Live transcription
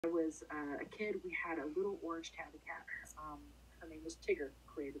I was a kid, we had a little orange tabby cat. Her name was Tigger,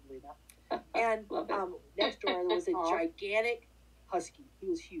 creatively enough. And next door there was a gigantic husky. He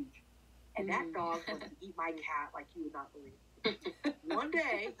was huge. And that dog wanted to eat my cat like you would not believe. One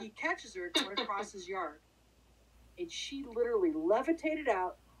day, he catches her going across his yard. And she literally levitated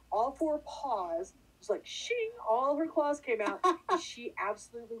out, all four paws, just like shing, all her claws came out. And she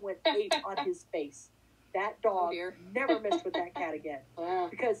absolutely went ape on his face. That dog never messed with that cat again.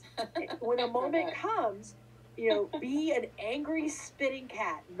 Because when a moment comes, be an angry spitting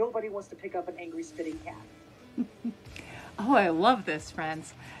cat. Nobody wants to pick up an angry spitting cat. Oh, I love this,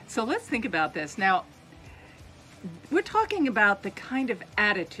 friends. So let's think about this. Now, we're talking about the kind of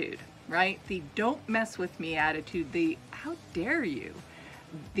attitude, right? The don't mess with me attitude, the how dare you,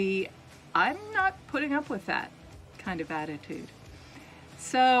 the I'm not putting up with that kind of attitude.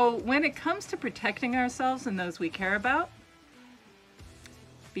 So when it comes to protecting ourselves and those we care about,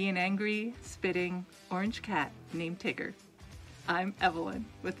 be an angry, spitting, orange cat named Tigger. I'm Evelyn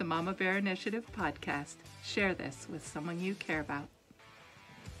with the Mama Bear Initiative podcast. Share this with someone you care about.